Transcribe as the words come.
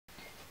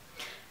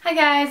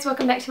Hi guys,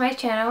 welcome back to my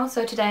channel.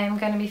 So today I'm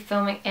going to be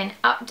filming an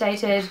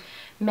updated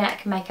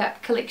MAC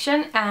makeup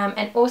collection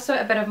and also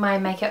a bit of my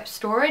makeup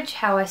storage,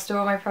 how I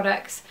store my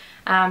products,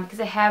 because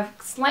I have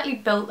slightly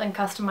built and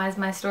customized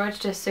my storage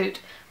to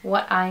suit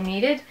what I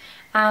needed.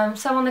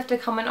 Someone left a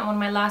comment on one of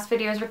my last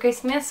videos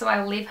requesting this, so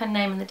I will leave her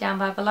name in the down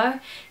bar below.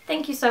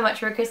 Thank you so much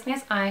for requesting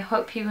this. I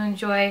hope you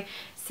enjoy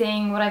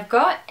seeing what I've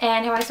got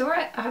and how I store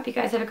it. I hope you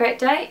guys have a great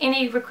day.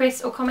 Any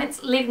requests or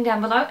comments, leave them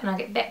down below and I'll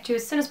get back to you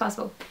as soon as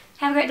possible.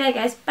 Have a great day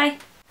guys, bye!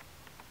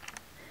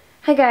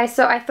 Hey guys,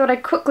 so I thought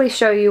I'd quickly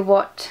show you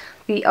what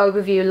the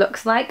overview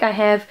looks like. I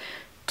have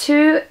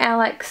two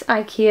Alex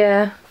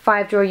IKEA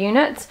 5-drawer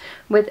units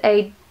with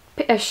a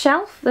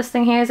shelf. This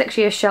thing here is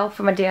actually a shelf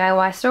from a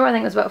DIY store. I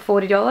think it was about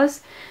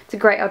 $40. It's a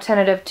great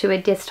alternative to a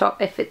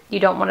desktop if you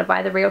don't want to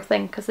buy the real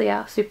thing because they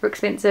are super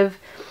expensive.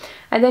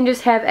 I then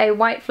just have a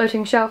white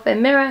floating shelf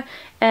and mirror,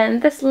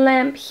 and this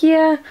lamp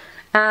here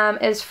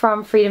is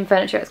from Freedom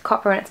Furniture. It's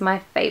copper and it's my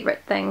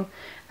favourite thing.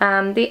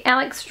 The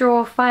Alex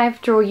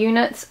 5-drawer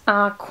units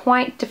are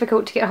quite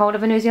difficult to get hold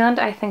of in New Zealand.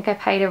 I think I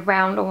paid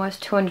around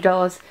almost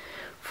 $200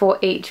 for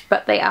each,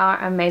 but they are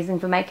amazing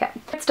for makeup.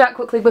 Let's start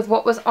quickly with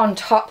what was on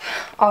top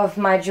of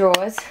my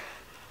drawers.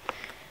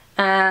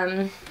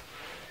 I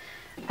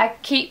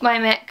keep my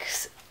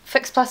MAC's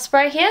Fix Plus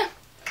spray here.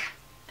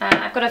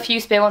 I've got a few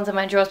spare ones in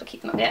my drawers, but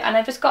keep them up there. And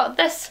I've just got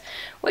this,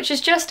 which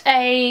is just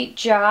a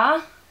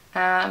jar,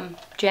 jam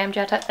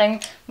jar type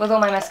thing, with all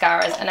my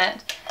mascaras in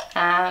it.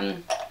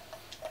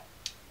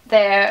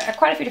 There are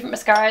quite a few different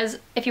mascaras.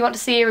 If you want to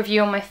see a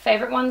review on my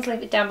favourite ones,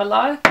 leave it down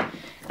below.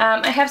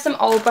 I have some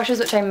old brushes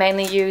which I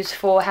mainly use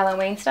for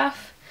Halloween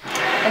stuff.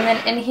 And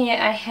then in here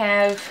I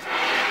have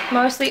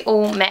mostly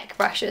all MAC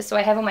brushes. So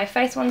I have all my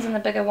face ones in the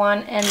bigger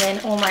one and then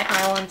all my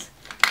eye ones.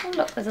 Oh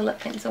look, there's a lip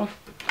pencil.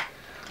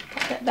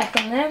 Put that back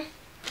in there.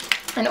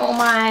 And all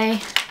my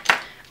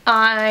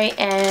eye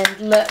and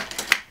lip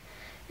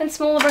and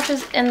smaller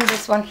brushes in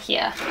this one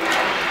here.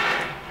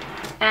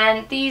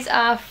 And these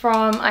are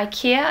from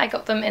IKEA. I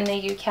got them in the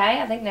UK.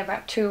 I think they're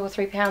about £2 or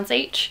 £3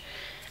 each.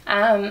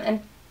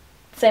 And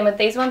same with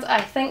these ones.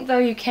 I think though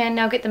you can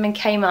now get them in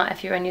Kmart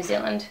if you're in New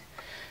Zealand.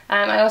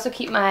 I also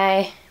keep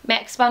my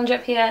MAC sponge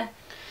up here.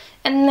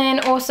 And then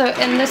also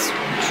in this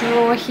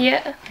drawer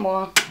here,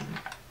 more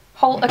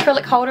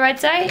acrylic holder I'd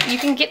say. You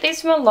can get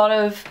these from a lot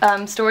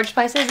of storage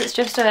places. It's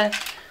just a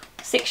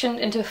section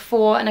into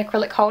 4 an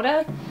acrylic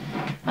holder.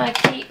 I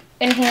keep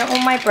in here all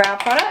my brow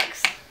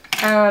products.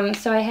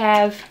 So I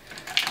have,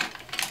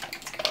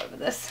 let's go over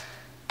this,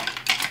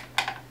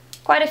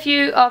 quite a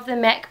few of the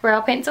MAC brow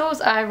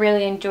pencils. I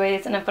really enjoy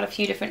these and I've got a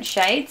few different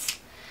shades.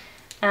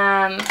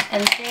 And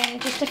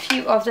then just a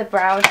few of the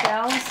brow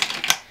gels,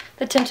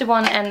 the tinted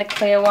one and the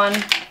clear one.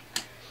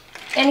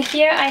 In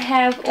here I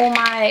have all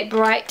my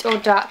bright or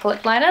dark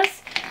lip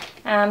liners,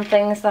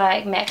 things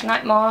like MAC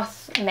Night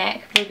Moth,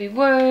 MAC Ruby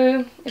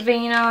Woo,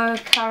 Vino,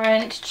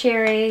 Currant,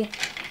 Cherry,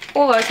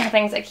 all those kind of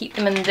things. I keep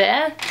them in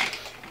there.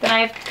 Then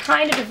I've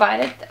kind of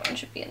divided, that one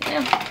should be in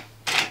there,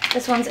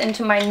 this one's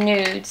into my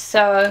nudes,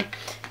 so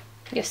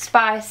your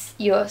Spice,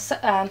 your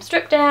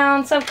Strip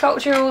Down,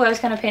 Subculture, all those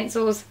kind of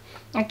pencils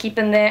I keep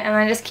in there, and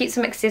I just keep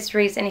some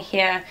accessories in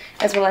here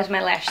as well as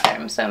my lash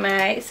serum, so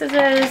my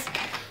scissors,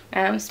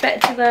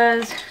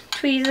 spatulas,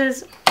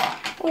 tweezers,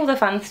 all the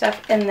fun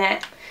stuff in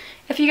that.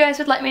 If you guys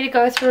would like me to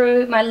go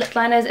through my lip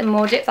liners in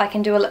more depth, I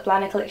can do a lip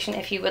liner collection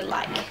if you would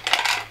like.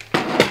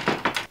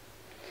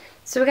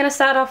 So we're going to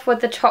start off with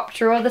the top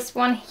drawer. This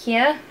one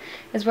here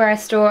is where I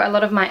store a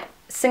lot of my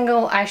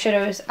single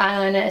eyeshadows,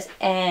 eyeliners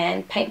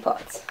and paint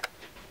pots.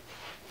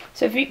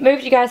 So if we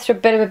moved you guys to a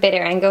bit of a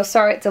better angle,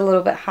 sorry it's a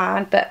little bit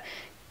hard, but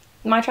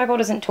my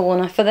tripod isn't tall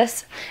enough for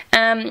this.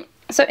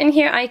 So in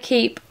here I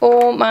keep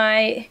all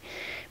my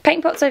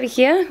paint pots over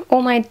here,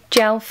 all my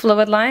gel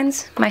fluid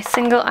lines, my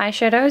single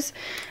eyeshadows,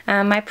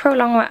 my Pro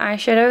Longwear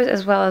eyeshadows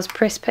as well as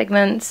pressed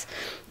pigments,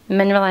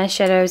 mineralized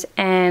shadows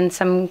and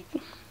some,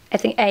 I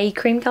think, a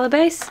cream colour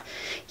base.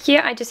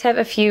 Here I just have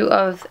a few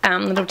of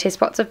little test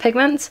pots of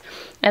pigments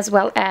as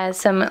well as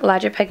some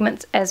larger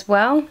pigments as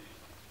well.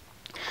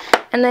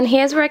 And then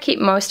here's where I keep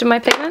most of my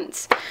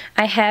pigments.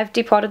 I have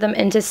depotted them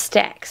into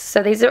stacks.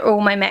 So these are all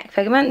my MAC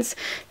pigments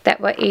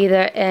that were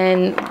either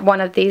in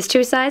one of these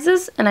two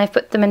sizes, and I've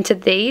put them into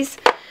these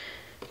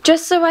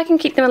just so I can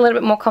keep them a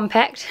little bit more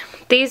compact.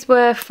 These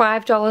were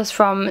 $5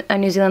 from a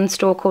New Zealand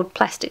store called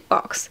Plastic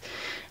Box.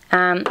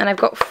 And I've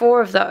got 4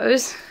 of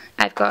those.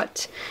 I've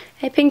got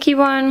a pinky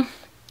one,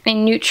 a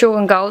neutral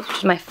and gold, which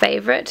is my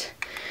favourite,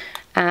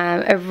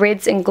 a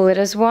reds and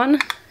glitters one,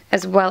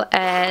 as well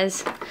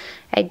as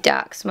a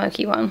dark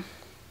smoky one.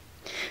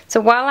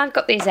 So while I've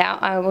got these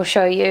out, I will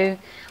show you.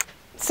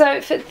 So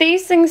for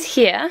these things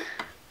here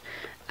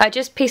are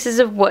just pieces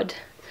of wood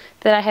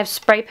that I have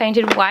spray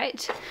painted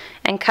white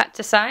and cut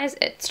to size.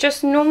 It's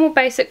just normal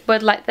basic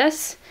wood like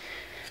this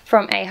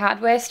from a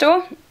hardware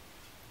store.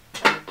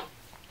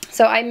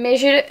 So I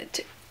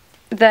measured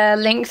the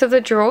length of the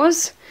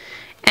drawers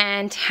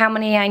and how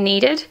many I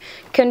needed.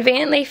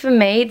 Conveniently for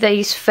me,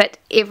 these fit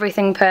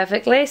everything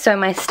perfectly, so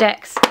my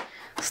stacks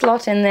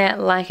slot in there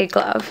like a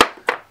glove.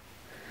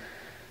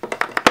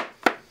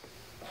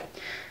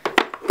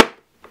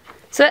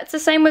 So that's the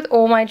same with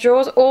all my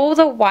drawers. All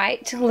the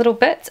white little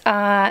bits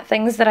are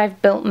things that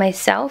I've built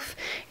myself.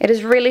 It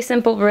is really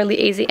simple, really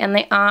easy, and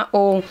they are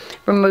all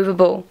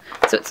removable.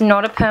 So it's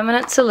not a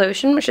permanent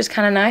solution, which is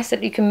kind of nice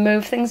that you can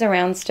move things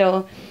around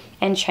still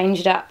and change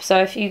it up.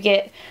 So if you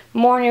get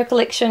more in your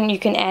collection, you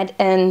can add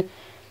in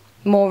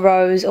more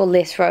rows or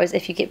less rows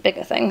if you get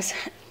bigger things.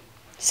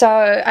 So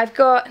I've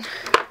got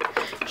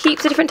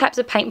heaps of different types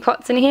of paint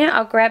pots in here.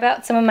 I'll grab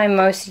out some of my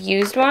most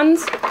used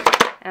ones.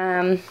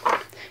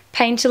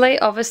 Painterly,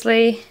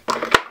 obviously,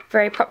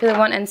 very popular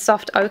one, and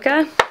soft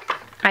ochre.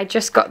 I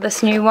just got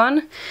this new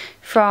one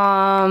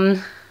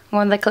from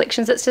one of the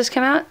collections that's just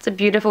come out. It's a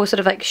beautiful sort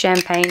of like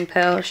champagne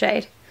pearl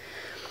shade.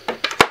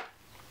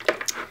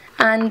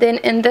 And then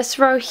in this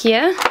row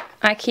here,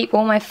 I keep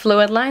all my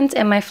fluid lines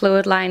and my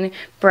fluid line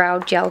brow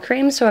gel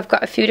cream. So I've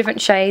got a few different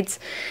shades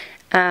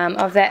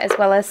of that, as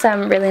well as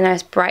some really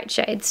nice bright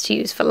shades to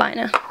use for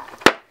liner.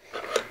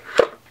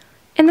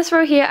 In this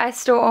row here, I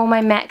store all my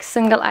MAC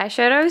single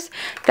eyeshadows.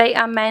 They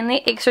are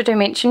mainly extra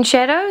dimension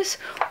shadows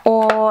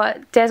or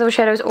dazzle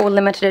shadows or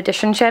limited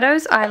edition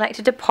shadows. I like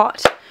to depot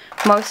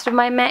most of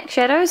my MAC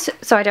shadows,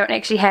 so I don't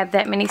actually have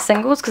that many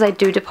singles because I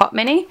do depot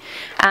many,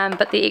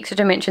 but the extra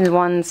dimensions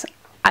ones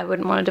I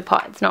wouldn't want to depot.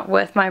 It's not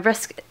worth my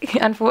risk,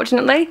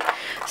 unfortunately.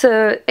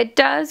 So it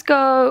does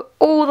go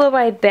all the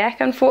way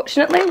back,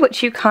 unfortunately,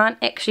 which you can't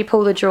actually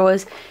pull the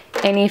drawers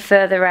any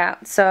further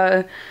out.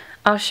 So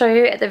I'll show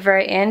you at the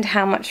very end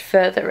how much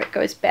further it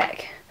goes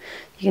back.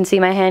 You can see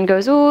my hand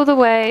goes all the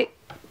way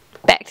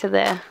back to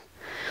there.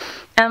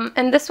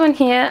 And this one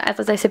here,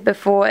 as I said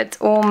before, it's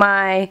all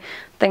my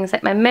things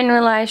like my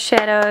mineralized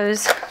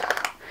shadows,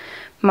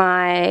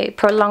 my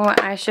Pro Longwear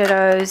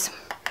eyeshadows,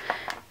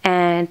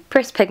 and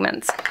pressed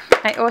pigments.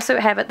 I also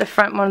have at the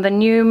front one of the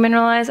new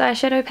mineralized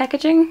eyeshadow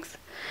packagings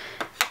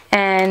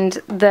and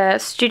the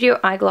Studio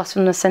Eye Gloss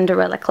from the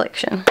Cinderella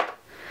collection.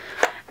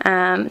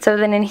 So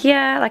then in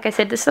here, like I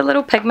said, this is the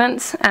little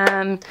pigments.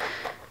 The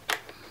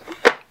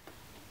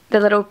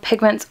little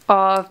pigments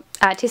of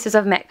testers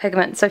of MAC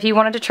pigments. So if you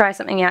wanted to try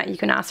something out, you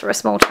can ask for a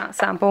small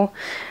sample,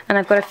 and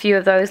I've got a few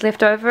of those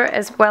left over,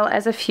 as well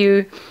as a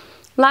few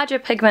larger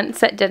pigments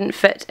that didn't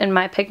fit in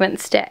my pigment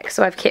stack,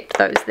 so I've kept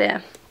those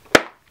there.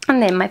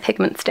 And then my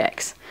pigment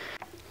stacks.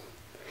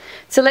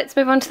 So let's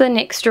move on to the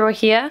next drawer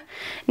here.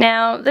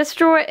 Now this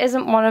drawer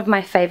isn't one of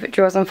my favorite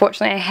drawers,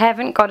 unfortunately. I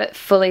haven't got it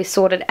fully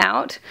sorted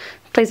out.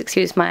 Please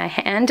excuse my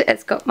hand,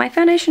 it's got my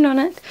foundation on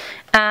it.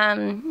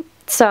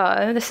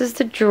 So this is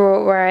the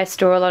drawer where I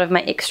store a lot of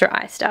my extra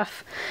eye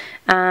stuff.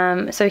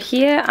 So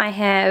here I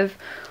have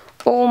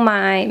all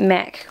my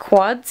MAC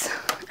quads,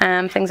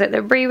 things like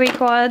the Riri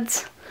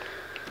quads.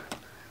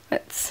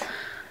 Let's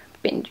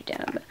bend you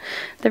down a bit.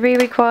 The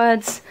Riri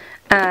quads,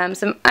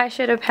 some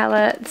eyeshadow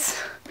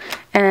palettes.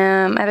 I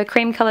have a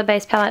cream color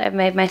based palette I've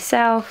made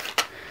myself,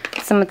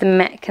 some of the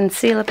MAC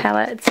concealer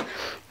palettes,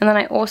 and then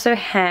I also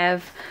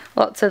have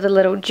lots of the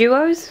little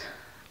duos,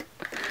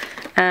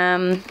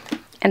 and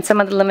some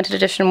of the limited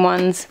edition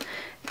ones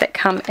that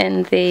come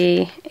in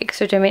the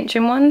extra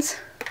dimension ones,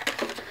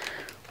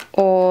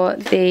 or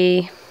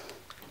the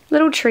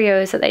little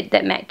trios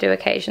that MAC do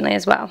occasionally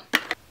as well.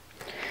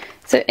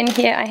 So in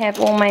here I have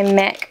all my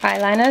MAC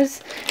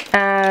eyeliners.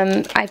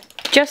 I'm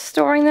just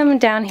storing them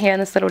down here in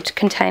this little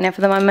container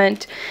for the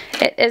moment.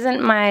 It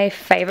isn't my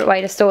favourite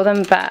way to store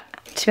them, but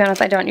to be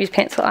honest I don't use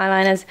pencil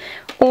eyeliners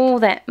all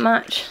that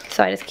much,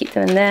 so I just keep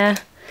them in there.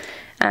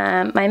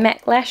 My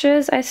MAC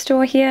lashes I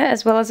store here,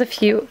 as well as a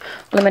few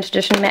limited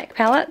edition MAC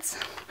palettes,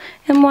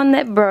 and one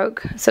that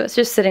broke, so it's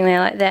just sitting there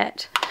like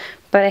that.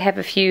 But I have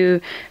a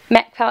few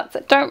MAC palettes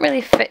that don't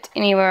really fit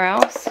anywhere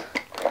else.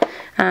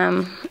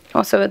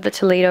 Also the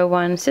Toledo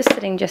ones, just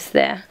sitting just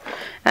there.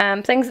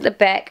 Things at the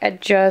back are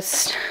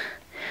just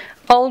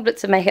old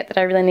bits of makeup that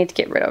I really need to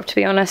get rid of, to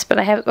be honest, but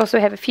I also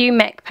have a few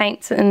MAC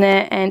paints in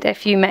there and a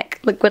few MAC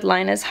liquid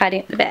liners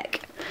hiding at the back.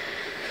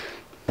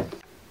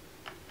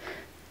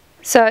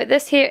 So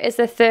this here is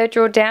the third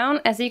drawer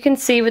down. As you can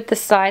see with the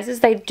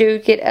sizes, they do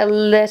get a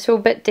little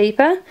bit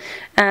deeper.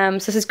 So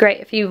this is great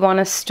if you want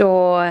to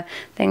store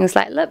things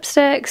like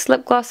lipsticks,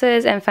 lip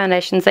glosses and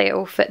foundations. They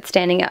all fit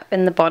standing up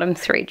in the bottom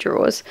three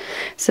drawers.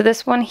 So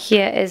this one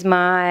here is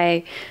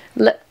my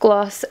lip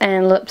gloss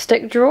and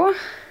lipstick drawer.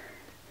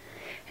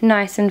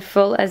 Nice and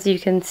full, as you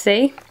can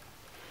see.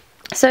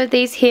 So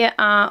these here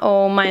are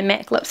all my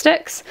MAC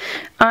lipsticks.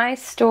 I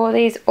store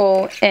these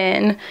all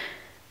in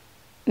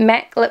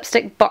MAC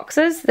lipstick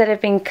boxes that have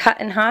been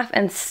cut in half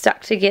and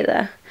stuck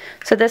together.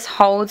 So this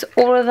holds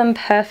all of them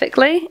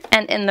perfectly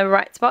and in the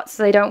right spots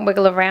so they don't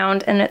wiggle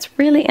around, and it's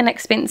really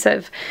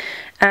inexpensive.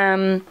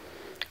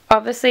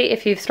 Obviously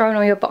if you've thrown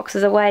all your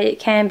boxes away it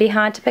can be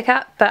hard to pick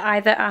up, but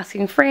either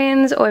asking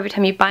friends or every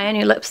time you buy a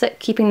new lipstick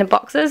keeping the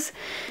boxes,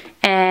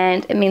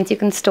 and it means you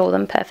can store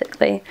them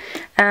perfectly.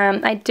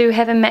 I do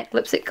have a MAC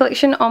lipstick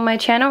collection on my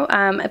channel,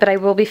 but I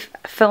will be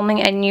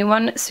filming a new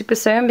one super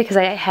soon because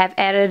I have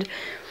added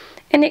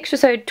an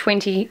extra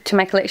 20 to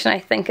my collection. I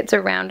think it's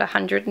around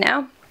 100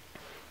 now.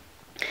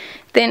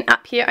 Then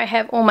up here I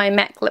have all my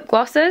MAC lip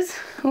glosses.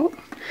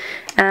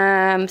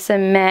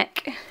 Some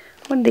MAC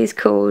what are these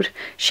called?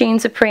 Sheen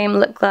Supreme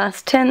lip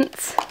gloss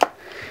tints.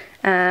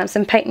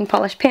 Some paint and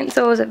polish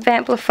pencils at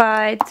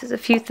Vamplified. There's a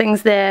few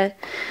things there.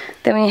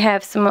 Then we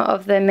have some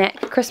of the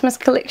MAC Christmas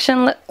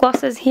collection lip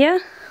glosses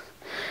here.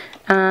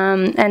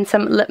 And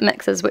some lip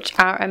mixes, which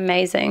are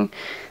amazing.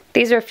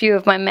 These are a few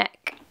of my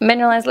MAC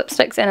mineralized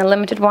lipsticks and a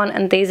limited one,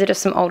 and these are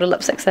just some older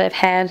lipsticks that I've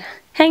had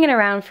hanging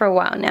around for a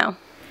while now.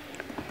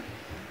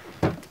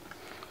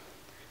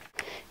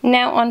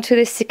 Now on to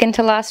the second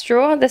to last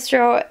drawer. This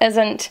drawer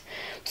isn't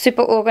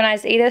super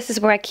organized either. This is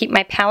where I keep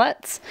my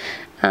palettes.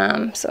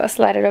 So I'll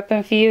slide it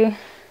open for you.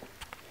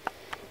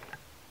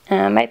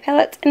 My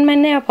palettes and my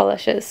nail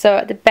polishes. So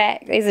at the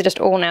back, these are just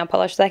all nail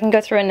polishes. I can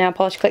go through a nail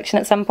polish collection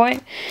at some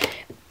point.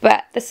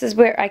 But this is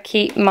where I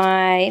keep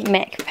my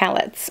MAC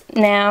palettes.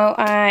 Now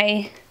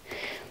I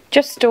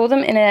just store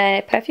them in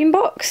a perfume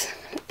box.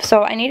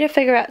 So I need to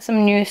figure out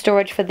some new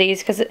storage for these,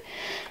 because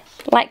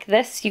like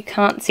this you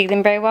can't see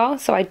them very well.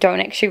 So I don't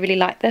actually really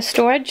like this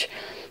storage.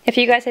 If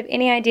you guys have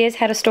any ideas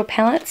how to store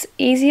palettes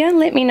easier,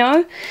 let me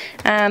know.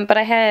 But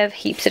I have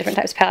heaps of different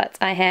types of palettes.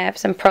 I have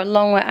some Pro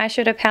Longwear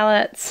eyeshadow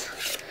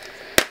palettes,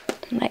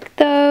 like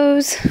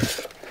those.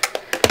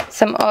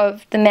 Some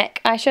of the MAC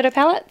eyeshadow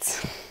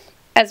palettes,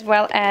 as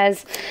well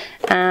as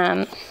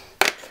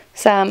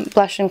some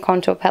blush and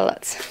contour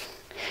palettes.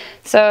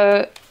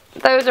 So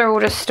those are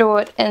all just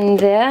stored in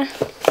there.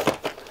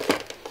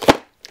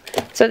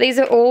 So these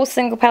are all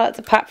single palettes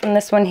apart from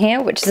this one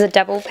here, which is a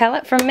double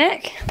palette from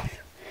MAC.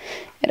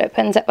 It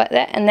opens up like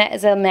that, and that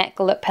is a MAC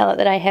lip palette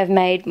that I have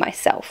made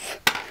myself.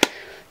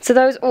 So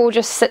those all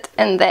just sit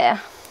in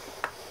there.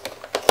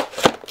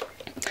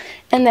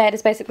 And that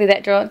is basically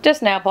that drawer.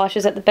 Just nail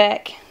polishes at the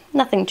back.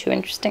 Nothing too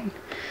interesting.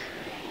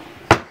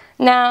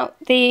 Now,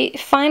 the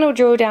final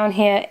drawer down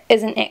here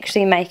isn't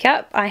actually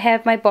makeup. I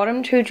have my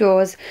bottom two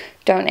drawers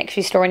don't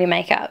actually store any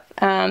makeup.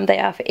 They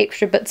are for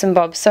extra bits and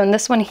bobs. So in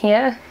this one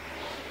here,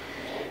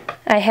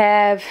 I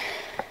have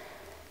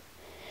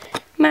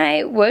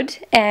my wood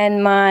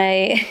and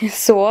my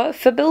saw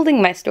for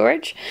building my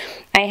storage.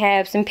 I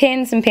have some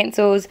pens, some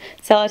pencils,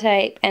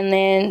 sellotape, and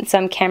then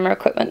some camera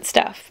equipment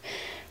stuff.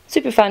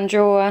 Super fun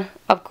drawer,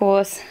 of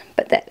course,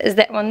 but that is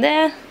that one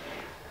there.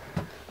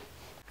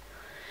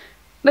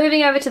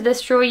 Moving over to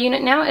this drawer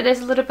unit now. It is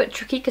a little bit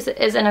tricky because it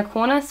is in a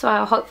corner, so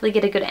I'll hopefully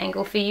get a good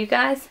angle for you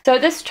guys. So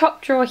this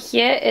top drawer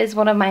here is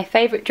one of my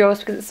favourite drawers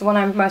because it's the one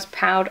I'm most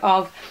proud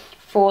of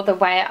for the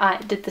way I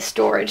did the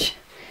storage.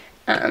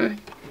 So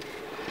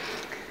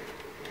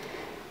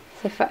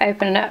if I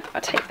open it up,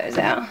 I'll take those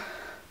out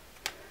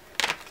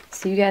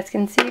so you guys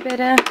can see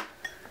better.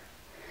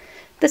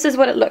 This is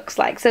what it looks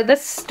like. So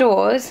this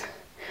stores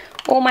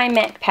all my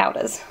MAC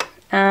powders.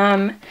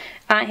 I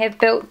have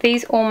built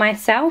these all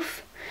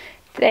myself.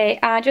 They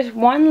are just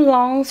one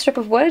long strip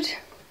of wood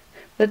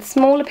with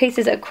smaller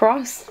pieces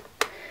across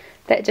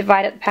that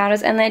divide up the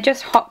powders, and they're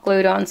just hot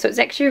glued on, so it's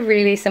actually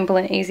really simple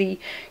and easy.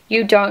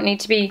 You don't need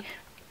to be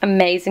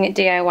amazing at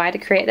DIY to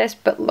create this,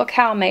 but look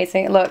how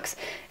amazing it looks.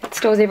 It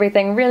stores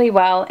everything really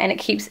well and it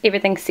keeps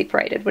everything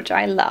separated, which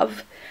I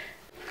love.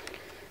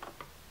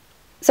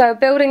 So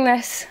building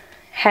this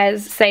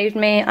has saved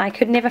me. I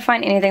could never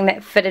find anything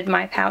that fitted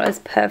my powders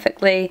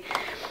perfectly.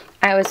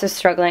 I was just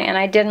struggling, and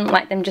I didn't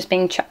like them just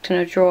being chucked in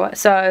a drawer.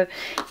 So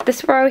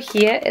this row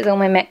here is all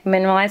my MAC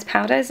mineralized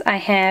powders. I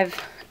have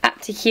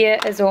up to here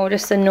is all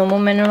just the normal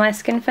mineralized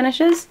skin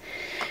finishes.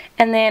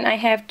 And then I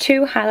have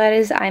two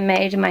highlighters I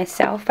made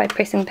myself by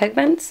pressing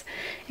pigments.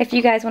 If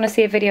you guys want to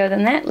see a video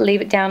than that,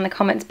 leave it down in the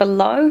comments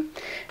below.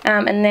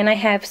 And then I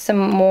have some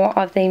more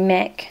of the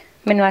MAC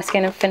mineralized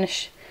skin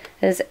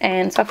finishes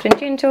and Soft and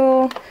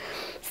Gentle,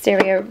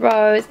 Stereo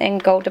Rose,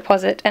 and Gold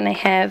Deposit, and I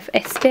have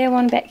a spare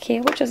one back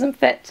here which doesn't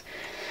fit.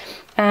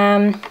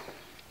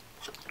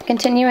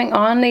 Continuing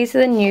on, these are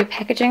the new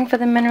packaging for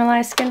the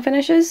mineralized skin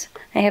finishes.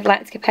 I have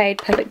Lightscapade,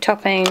 Perfect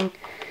Topping,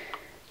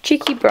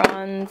 Cheeky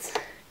Bronze,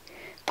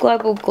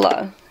 Global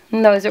Glow,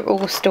 and those are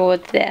all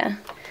stored there.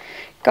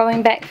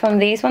 Going back from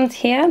these ones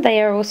here,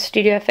 they are all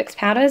Studio Fix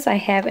powders. I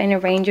have in a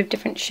range of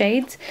different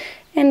shades,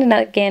 and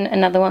again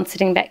another one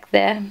sitting back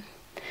there.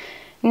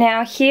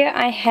 Now here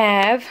I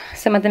have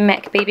some of the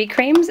MAC BB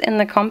creams in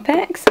the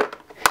compacts,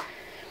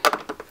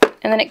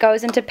 and then it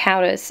goes into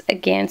powders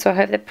again. So I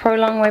have the Pro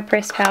Longwear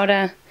Pressed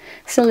Powder,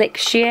 Select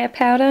Sheer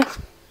Powder,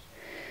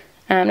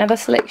 another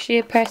Select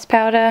Sheer Pressed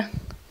Powder,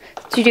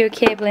 Studio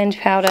Care Blend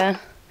Powder,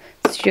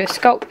 Studio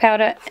Sculpt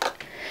Powder,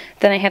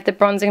 then I have the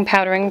Bronzing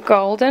Powder in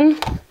Golden,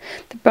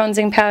 the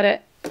Bronzing Powder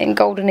in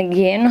Golden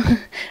again,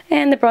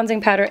 and the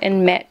Bronzing Powder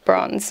in Matte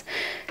Bronze.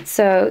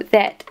 So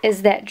that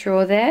is that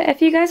drawer there.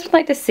 If you guys would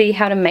like to see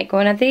how to make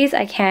one of these,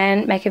 I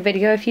can make a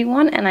video if you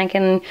want, and I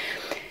can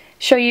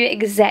show you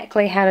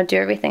exactly how to do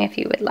everything if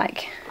you would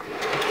like.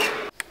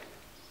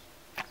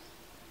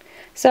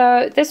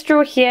 So this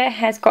drawer here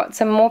has got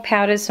some more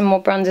powders, some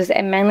more bronzers,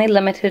 and mainly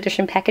limited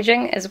edition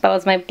packaging, as well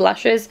as my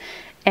blushes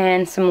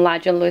and some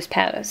larger loose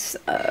powders.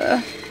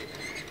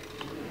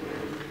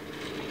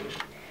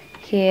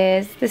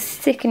 Here's the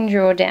second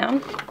drawer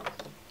down.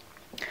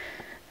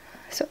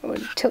 So it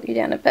would tilt you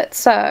down a bit.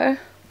 So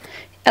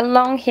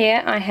Along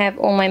here I have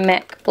all my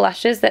MAC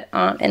blushes that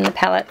aren't in the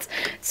palettes.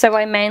 So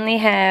I mainly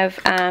have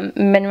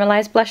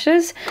mineralized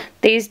blushes.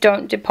 These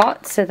don't depot,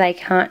 so they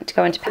can't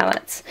go into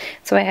palettes.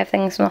 So I have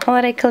things from the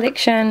holiday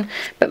collection,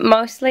 but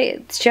mostly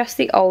it's just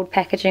the old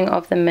packaging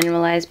of the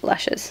mineralized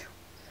blushes.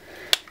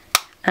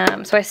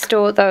 So I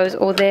store those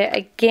all there.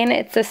 Again,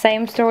 it's the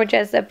same storage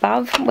as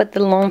above with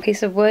the long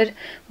piece of wood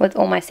with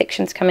all my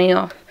sections coming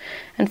off.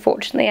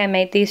 Unfortunately, I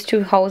made these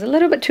two holes a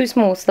little bit too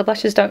small, so the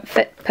blushes don't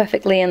fit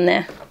perfectly in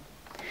there.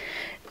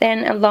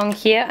 Then along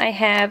here I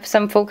have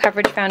some full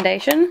coverage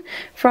foundation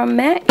from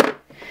MAC,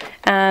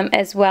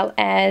 as well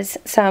as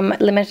some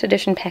limited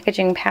edition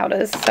packaging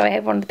powders. So I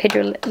have one of the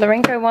Pedro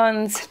Lorenco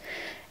ones,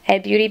 a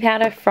beauty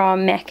powder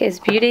from MAC is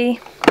Beauty,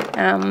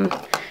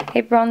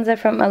 a bronzer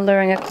from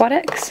Alluring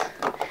Aquatics,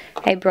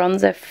 a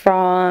bronzer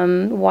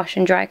from Wash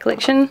and Dry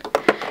Collection,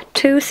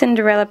 2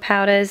 Cinderella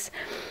powders,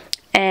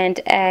 and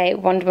a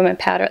Wonder Woman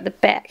powder at the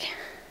back.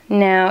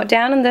 Now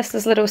down in this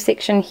little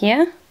section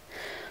here,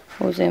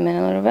 we'll zoom in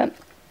a little bit.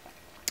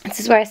 This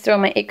is where I store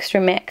my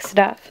extra MAC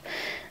stuff.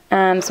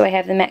 So I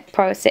have the MAC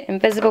Pro Set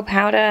Invisible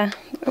powder.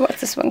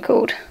 What's this one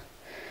called?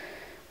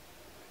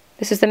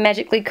 This is the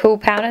Magically Cool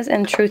powders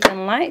in Truth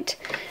and Light.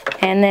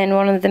 And then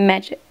one of the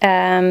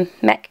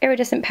MAC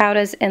Iridescent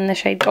powders in the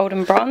shade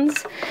Golden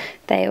Bronze.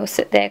 They all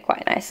sit there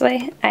quite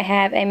nicely. I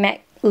have a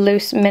MAC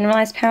Loose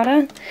Mineralized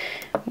powder.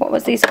 What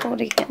was these called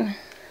again?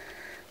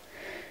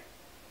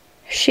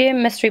 Sheer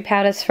Mystery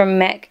powders from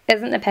MAC.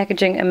 Isn't the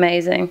packaging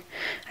amazing?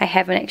 I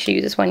haven't actually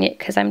used this one yet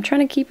because I'm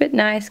trying to keep it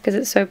nice because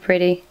it's so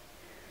pretty.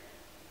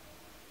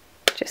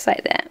 Just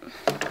like that.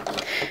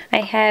 I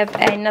have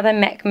another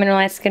MAC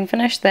Mineralized Skin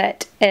Finish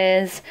that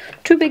is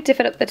too big to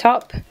fit at the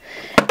top.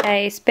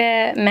 A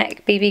spare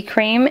MAC BB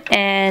cream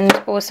and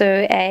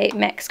also a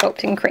MAC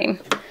Sculpting cream.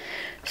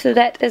 So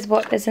that is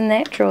what is in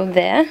that drawer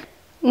there.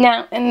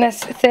 Now in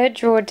this third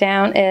drawer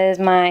down is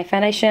my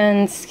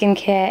foundation,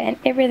 skincare and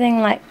everything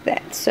like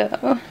that.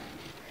 So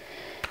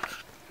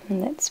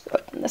let's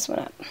open this one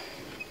up.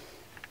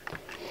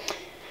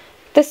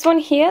 This one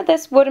here,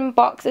 this wooden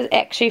box is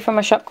actually from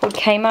a shop called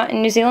Kmart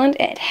in New Zealand.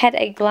 It had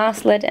a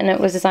glass lid and it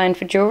was designed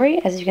for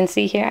jewellery. As you can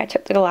see here, I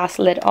took the glass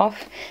lid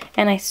off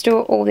and I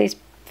store all these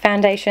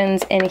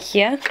foundations in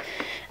here.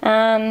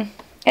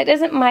 It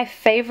isn't my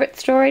favourite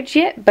storage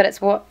yet, but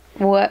it's what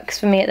works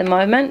for me at the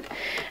moment.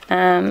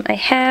 I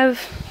have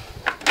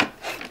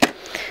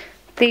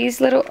these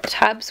little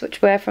tubs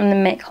which were from the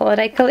MAC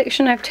Holiday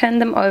Collection. I've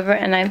turned them over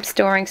and I'm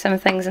storing some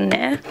things in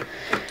there.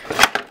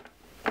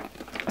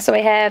 So I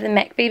have the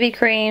MAC BB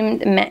Cream,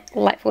 the MAC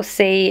Lightful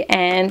C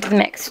and the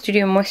MAC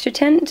Studio Moisture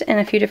Tint in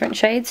a few different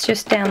shades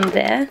just down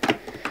there.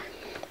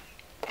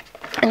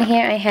 And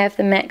here I have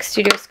the MAC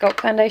Studio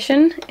Sculpt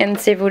Foundation in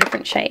several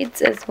different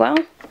shades as well.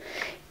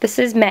 This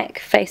is MAC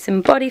Face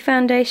and Body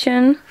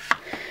Foundation.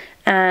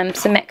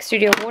 Some MAC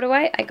Studio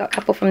Waterway. I got a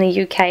couple from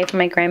the UK from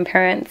my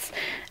grandparents.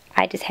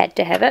 I just had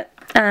to have it.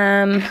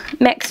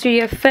 MAC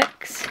Studio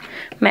Fix,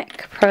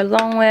 MAC Pro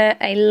Longwear,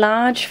 a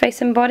large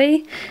face and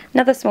body,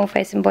 another small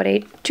face and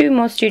body, 2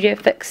 more Studio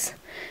Fix.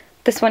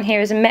 This one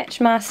here is a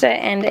Match Master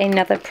and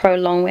another Pro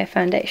Longwear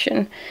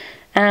foundation.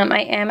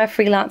 I am a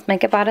freelance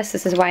makeup artist.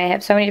 This is why I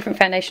have so many different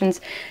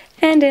foundations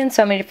and in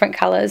so many different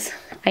colours.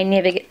 I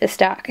never get this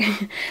dark.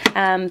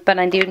 But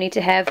I do need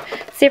to have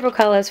several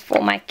colours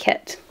for my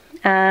kit.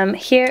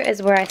 Here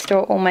is where I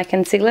store all my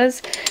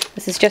concealers.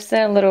 This is just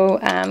a little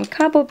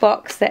cardboard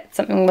box that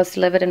something was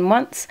delivered in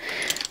once.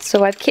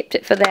 So I've kept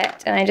it for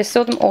that and I just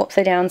store them all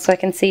upside down so I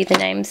can see the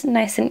names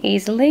nice and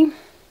easily.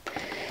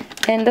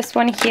 And this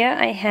one here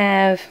I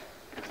have,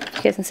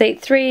 you guys can see,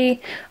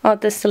 3 of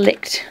the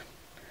Select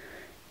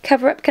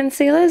cover-up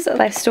concealers.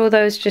 I store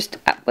those just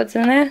upwards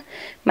in there.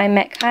 My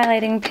MAC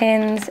highlighting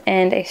pens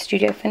and a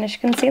Studio Finish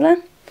concealer.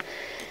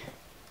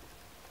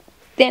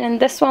 Then in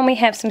this one we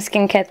have some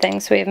skincare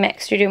things. So we have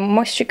MAC Studio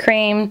Moisture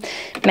Cream,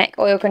 MAC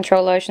Oil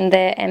Control Lotion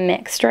there, and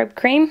MAC Strobe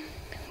Cream.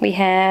 We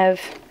have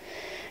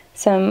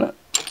some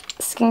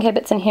skincare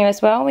bits in here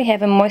as well. We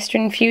have a Moisture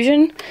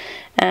Infusion,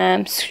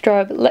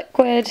 Strobe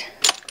Liquid,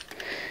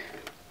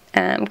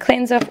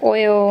 Cleanse Off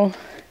Oil,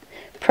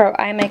 Pro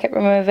Eye Makeup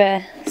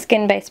Remover,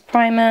 Skin Based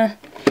Primer,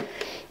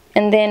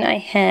 and then I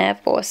have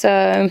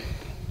also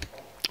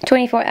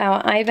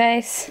 24-hour Eye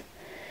Base,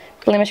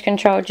 Blemish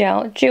Control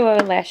Gel, Duo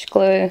Lash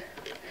Glue,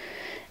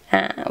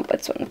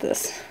 what's one of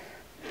this?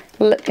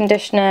 Lip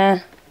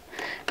Conditioner,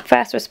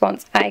 Fast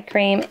Response Eye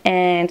Cream,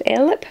 and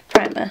a Lip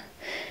Primer.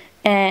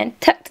 And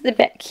tucked to the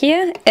back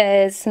here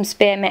is some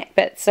spare MAC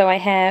bits. So I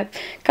have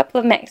a couple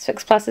of MAC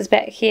Fix Pluses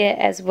back here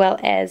as well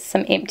as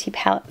some empty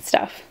palette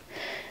stuff.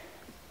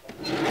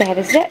 That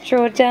is that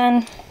drawer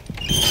done.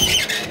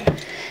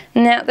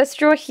 Now this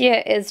drawer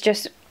here is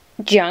just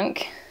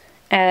junk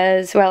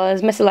as well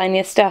as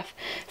miscellaneous stuff.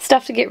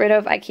 Stuff to get rid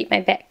of. I keep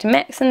my Back to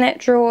Macs in that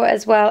drawer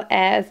as well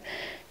as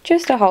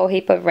just a whole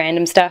heap of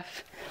random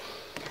stuff.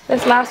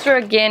 This last drawer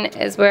again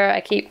is where I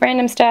keep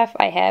random stuff.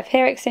 I have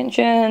hair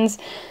extensions,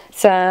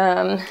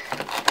 some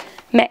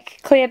MAC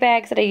clear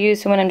bags that I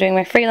use when I'm doing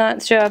my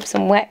freelance job,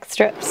 some wax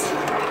strips,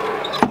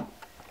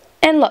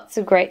 and lots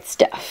of great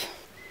stuff.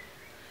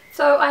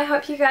 So I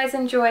hope you guys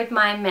enjoyed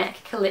my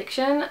MAC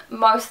collection.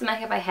 Most of the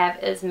makeup I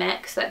have is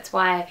MAC, so that's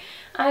why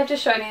I've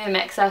just shown you the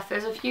MAC stuff.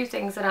 There's a few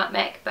things that aren't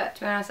MAC, but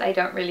to be honest I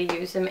don't really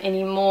use them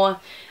anymore.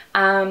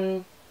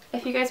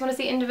 If you guys want to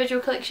see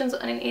individual collections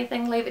or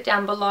anything, leave it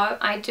down below.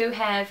 I do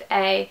have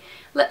a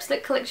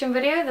lipstick collection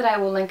video that I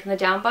will link in the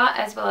down bar,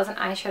 as well as an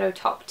eyeshadow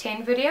top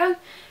 10 video,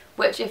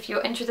 which if you're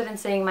interested in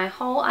seeing my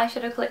whole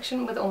eyeshadow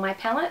collection with all my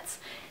palettes,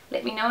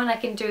 let me know and I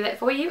can do that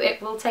for you.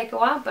 It will take a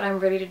while, but I'm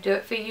ready to do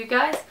it for you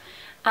guys.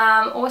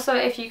 Also,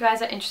 if you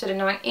guys are interested in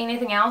knowing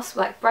anything else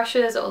like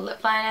brushes or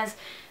lip liners,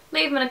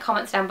 leave them in the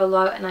comments down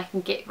below and I can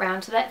get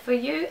round to that for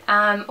you.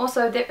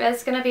 Also, there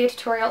is going to be a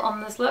tutorial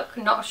on this look.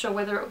 Not sure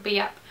whether it will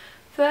be up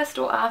first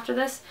or after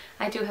this.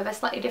 I do have a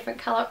slightly different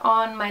colour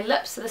on my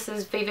lips. So this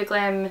is Viva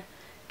Glam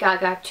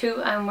Gaga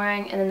 2 I'm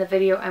wearing, and in the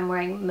video I'm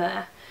wearing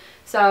Myrrh.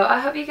 So I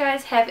hope you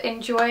guys have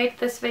enjoyed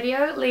this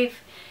video. Leave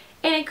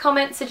any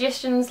comments,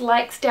 suggestions,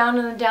 likes down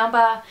in the down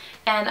bar,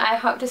 and I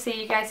hope to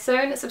see you guys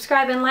soon.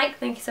 Subscribe and like.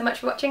 Thank you so much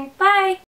for watching. Bye!